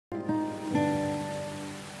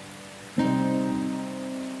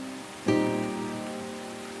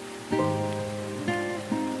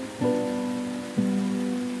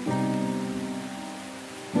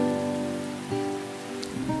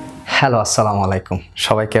Hello আসসালামু আলাইকুম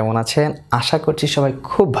সবাই কেমন আছেন আশা করছি সবাই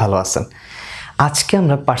খুব ভালো আছেন আজকে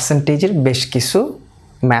আমরা পার্সেন্টেজের বেশ কিছু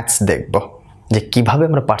ম্যাথস দেখব যে কিভাবে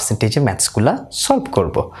আমরা পার্সেন্টেজের ম্যাথসগুলো সলভ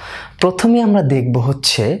করব প্রথমে আমরা দেখব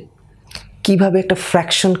হচ্ছে কিভাবে একটা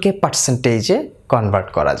ফ্র্যাকশনকে পার্সেন্টেজে কনভার্ট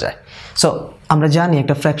করা যায় সো আমরা জানি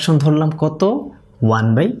একটা ফ্র্যাকশন ধরলাম কত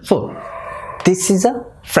 1/4 this is a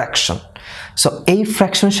fraction so এই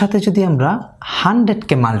ফ্র্যাকশনের সাথে যদি আমরা 100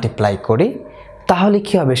 কে মাল্টিপ্লাই করি তাহলে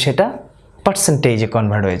কি হবে সেটা পার্সেন্টেজে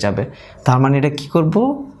কনভার্ট হয়ে যাবে তার মানে এটা কি করব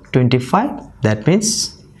 25 দ্যাট মিন্স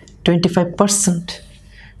 25%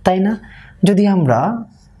 তাই না যদি আমরা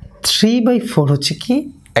 3/4 হচ্ছে কি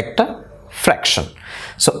একটা ফ্র্যাকশন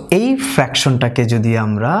সো এই ফ্র্যাকশনটাকে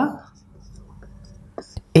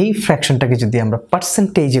যদি আমরা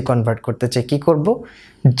পার্সেন্টেজে কনভার্ট করতে চাই কি করব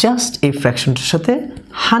জাস্ট এই ফ্র্যাকশনটার সাথে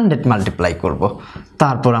 100 মাল্টিপ্লাই করব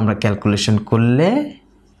তারপর আমরা ক্যালকুলেশন করলে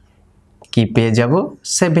কি পেয়ে যাব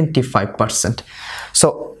 75% সো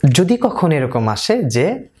যদি কখন এরকম আসে যে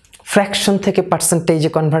ফ্র্যাকশন থেকে পার্সেন্টেজে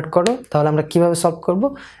কনভার্ট করো তাহলে আমরা কিভাবে সলভ করব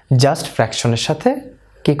জাস্ট ফ্র্যাকশনের সাথে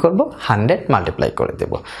কি করব 100 মাল্টিপ্লাই করে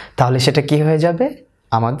দেব তাহলে সেটা কি হয়ে যাবে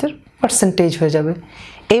আমাদের পার্সেন্টেজ হয়ে যাবে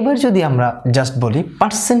এবার যদি আমরা জাস্ট বলি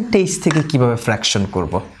পার্সেন্টেজ থেকে কিভাবে ফ্র্যাকশন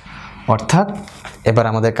করব অর্থাৎ এবার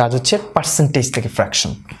আমাদের কাজ হচ্ছে পার্সেন্টেজ থেকে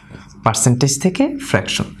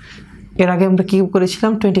ফ্র্যাকশন এর আগে আমরা কি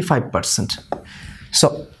করেছিলাম 25% সো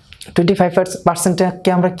 25%কে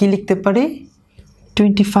আমরা কি লিখতে পারি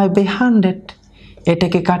 25/100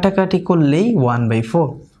 এটাকে কাটাকাটি করলেই 1/4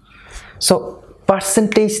 সো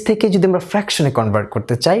পার্সেন্টেজ থেকে যদি আমরা ফ্র্যাকশনে কনভার্ট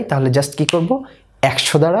করতে চাই তাহলে জাস্ট কি করব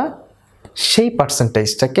 100 দ্বারা সেই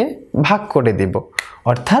পার্সেন্টেজটাকে ভাগ করে দেব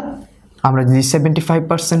অর্থাৎ আমরা যদি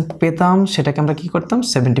 75% পেতাম সেটাকে আমরা কি করতাম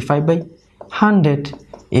 75/100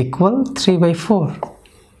 ইকুয়াল 3/4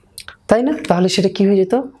 তাই না তাহলে সেটা কি হয়ে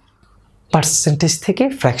যেত পার্সেন্টেজ থেকে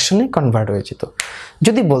ফ্র্যাকশনে কনভার্ট হয়ে যেত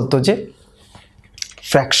যদি বলতো যে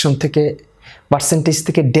ফ্র্যাকশন থেকে পার্সেন্টেজ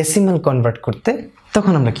থেকে ডেসিমাল কনভার্ট করতে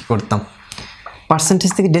তখন আমরা কি করতাম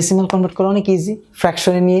পার্সেন্টেজ থেকে ডেসিমাল কনভার্ট করা অনেক ইজি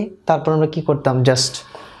ফ্র্যাকশনে নিয়ে তারপর আমরা কি করতাম জাস্ট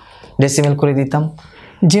ডেসিমাল করে দিতাম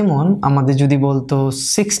যেমন আমাদের যদি বলতো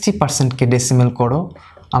 60%কে ডেসিমাল করো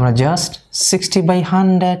আমরা জাস্ট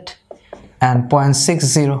 60/100 and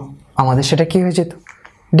 0.60 আমাদের সেটা কি হয়ে যেত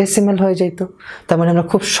ডেসিমাল হয়ে যেত তার মানে আমরা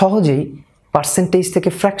খুব সহজেই পার্সেন্টেজ থেকে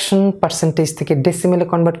ফ্র্যাকশন পার্সেন্টেজ থেকে ডেসিমেলে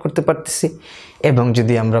কনভার্ট করতে পারতেছি এবং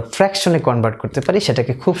যদি আমরা ফ্র্যাকশনে কনভার্ট করতে পারি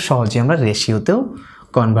সেটাকে খুব সহজেই আমরা রেশিওতেও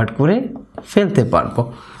কনভার্ট করে ফেলতে পারবো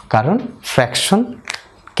কারণ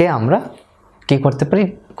ফ্র্যাকশনকে আমরা কি করতে পারি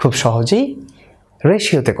খুব সহজেই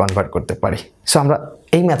রেশিওতে কনভার্ট করতে পারি সো আমরা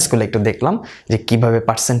এই ম্যাথসগুলো একটু দেখলাম যে কিভাবে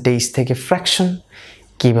পার্সেন্টেজ থেকে ফ্র্যাকশন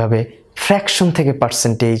কিভাবে ফ্র্যাকশন থেকে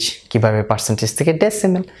পার্সেন্টেজ কিভাবে পার্সেন্টেজ থেকে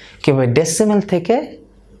ডেসিমেল কিভাবে ডেসিমেল থেকে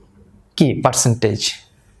কি পার্সেন্টেজ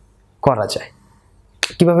করা যায়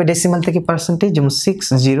কিভাবে ডেসিমেল থেকে পার্সেন্টেজ যেমন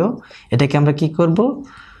 60 এটাকে আমরা কি করব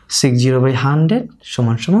 60/100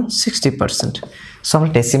 সমান 60% সো আমরা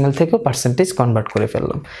ডেসিমেল থেকেও পার্সেন্টেজ কনভার্ট করে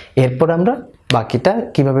ফেললাম এরপর আমরা বাকিটা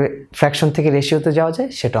কিভাবে ফ্র্যাকশন থেকে রেশিওতে যাওয়া যায়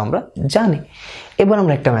সেটা আমরা জানি এবার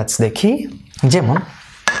আমরা একটা ম্যাথস দেখি যেমন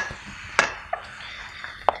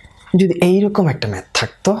যদি এইরকম একটা ম্যাথ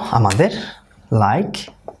থাকতো আমাদের লাইক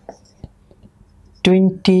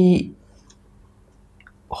 20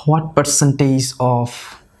 percentage of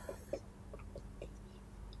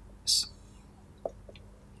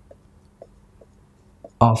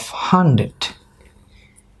of 100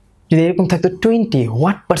 যদি এরকম থাকতো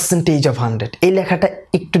 20% of 100 এই লেখাটা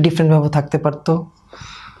একটু ডিফারেন্ট ভাবে থাকতে পারতো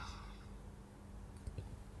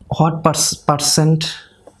what percent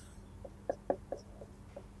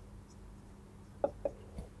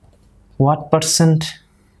what percent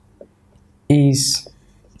is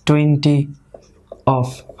 20 of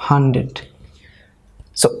 100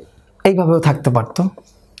 so এইভাবেও থাকতে পারতো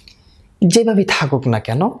যেভাবে থাকুক না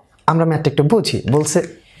কেন আমরা ম্যাথটা একটু বুঝি বলছে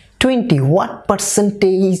 20 what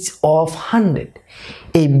percentage of 100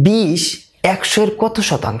 এই 20 100 এর কত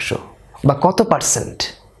শতাংশ বা কত পার্সেন্ট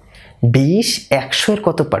 20 100 এর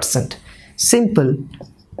কত পার্সেন্ট সিম্পল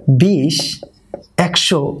 20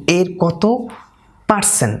 100 এর কত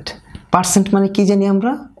পার্সেন্ট পার্সেন্ট মানে কি জানি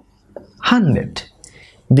আমরা 100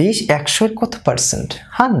 20 100 এর কত পার্সেন্ট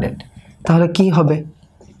 100 তাহলে কি হবে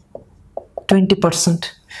 20%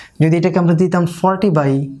 যদি এটাকে আমরা দিতাম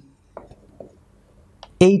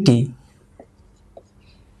 40/80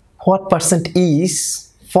 what percent is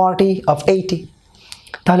 40 of 80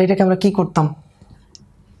 তাহলে এটাকে আমরা কি করতাম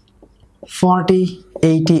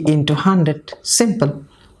 40/80 into 100 সিম্পল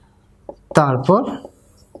তারপর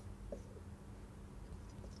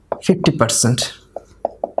 50%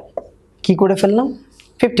 কি করে ফেললাম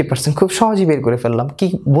 50%, খুব সহজেই বের করে ফেললাম। কি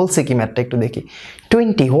বলছে কি ম্যাথটা একটু দেখি।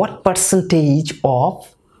 20 what percentage of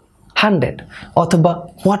 100 অথবা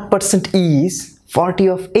what percent is 40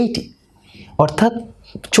 of 80, অর্থাৎ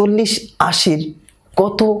 40-80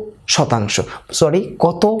 কত শতাংশ, সরি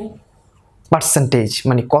কত পার্সেন্টেজ,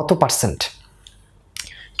 মানে কত পার্সেন্ট,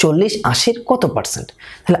 40-80 কত পার্সেন্ট।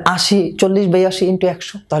 তাহলে 80, 40/80 ইন্টু 100,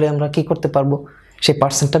 তাহলে আমরা কি করতে পারবো, সেই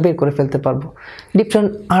পার্সেন্টটা বের করে ফেলতে পারবো।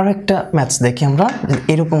 ডিফারেন্ট আরও একটা ম্যাথস দেখি আমরা,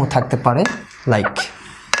 এরকমও থাকতে পারে। লাইক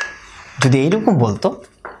যদি এইরকম বলতো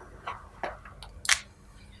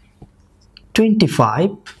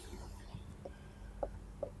 25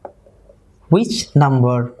 which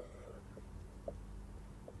number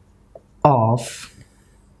of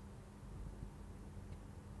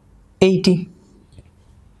 80,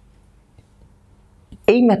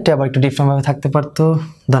 এই ম্যাথটা আবার একটু ডিফারেন্ট ভাবে থাকতে পারতো।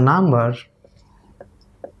 The number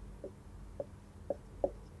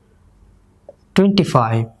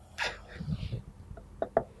 25,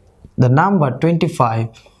 the number 25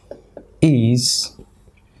 is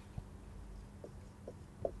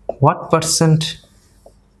what percent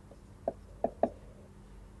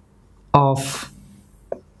of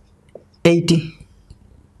 80।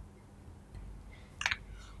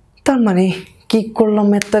 তার মানে কি করলাম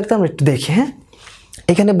ম্যাথটা একদম একটু দেখি। হ্যাঁ,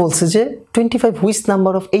 এখানে বলছে যে 25 which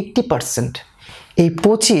number of 80%, এই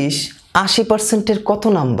 25 80%-এর কত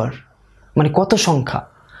নাম্বার, মানে কত সংখ্যা,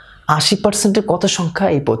 80%-এর কত সংখ্যা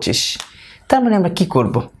এই 25। তার মানে আমরা কি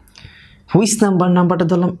করব, which number, নাম্বারটা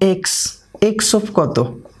ধরলাম x of কত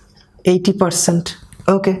 80%,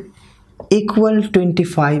 ওকে, ইকুয়াল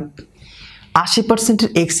 25। 80%-এর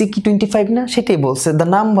x কি 25 না, সেটাই বলছে। দ্য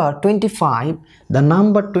নাম্বার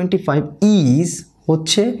 25 ইজ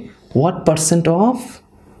হচ্ছে what percent of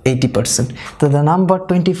 80%, তো the number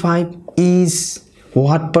 25 is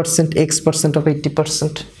what percent x% of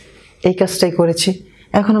 80%। এই কাজটাই করেছি।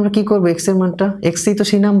 এখন আমরা কি করব, x এর মানটা, x ই তো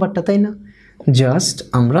সেই নাম্বারটা, তাই না, জাস্ট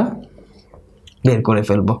আমরা বের করে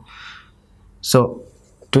ফেলবো। সো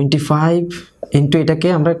 25 ইন্টু এটাকে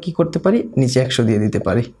আমরা কি করতে পারি, নিচে 100 দিয়ে দিতে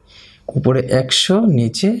পারি, উপরে 100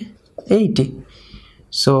 নিচে 80।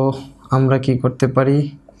 সো আমরা কি করতে পারি,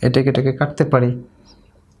 এটাকে কাটতে পারি,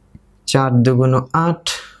 4 দুগুণ 8,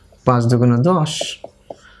 5 দুগুণ 10,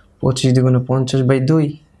 25 দুগুণ 50/2,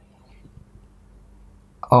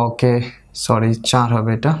 ওকে সরি 4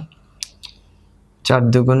 হবে এটা, 4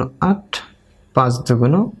 দুগুণ 8, 5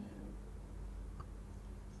 দুগুণ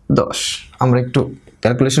 10। আমরা একটু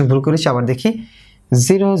ক্যালকুলেশন ভুল করেছি, আবার দেখি।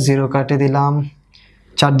 0 0 কাটে দিলাম,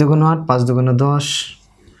 4 দুগুণ 8, 5 দুগুণ 10,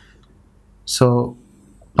 সো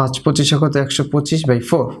 5 25 কত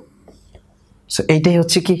 125/4। সো এইটাই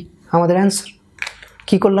হচ্ছে কি আমাদের অ্যান্সার।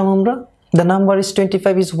 কি করলাম আমরা, the number is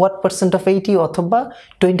 25 is what percent of 80, অথবা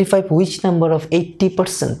 25 which number of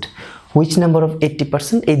 80%, which number of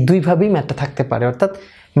 80%। এই দুইভাবেই ম্যাথটা থাকতে পারে, অর্থাৎ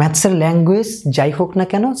ম্যাথসের ল্যাঙ্গুয়েজ যাই হোক না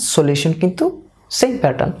কেন, সলিউশন কিন্তু সেম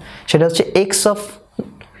প্যাটার্ন। সেটা হচ্ছে এক্স অফ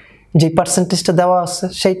যে পার্সেন্টেজটা দেওয়া আছে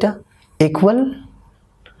সেইটা ইকুয়াল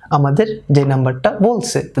আমাদের যে নাম্বারটা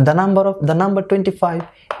বলছে, the number 25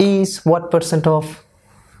 is what percent of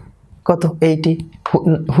কত 80,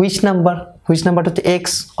 হুইচ নাম্বারটা হচ্ছে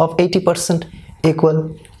x of 80% equal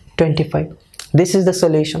 25। This is the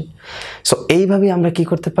solution. So এইভাবে আমরা কি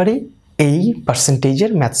করতে পারি, এই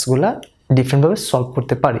পার্সেন্টেজের ম্যাথসগুলা ডিফারেন্টভাবে সলভ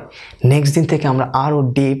করতে পারি। নেক্সট দিন থেকে আমরা আরও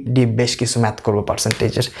ডিপ বেশ কিছু ম্যাথ করব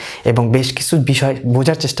পার্সেন্টেজের, এবং বেশ কিছু বিষয়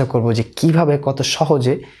বোঝার চেষ্টা করব যে কিভাবে কত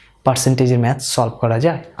সহজে পার্সেন্টেজের ম্যাথ সলভ করা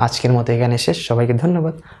যায়। আজকের মতো এখানে শেষ। সবাইকে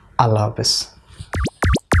ধন্যবাদ। আল্লাহ হাফেজ।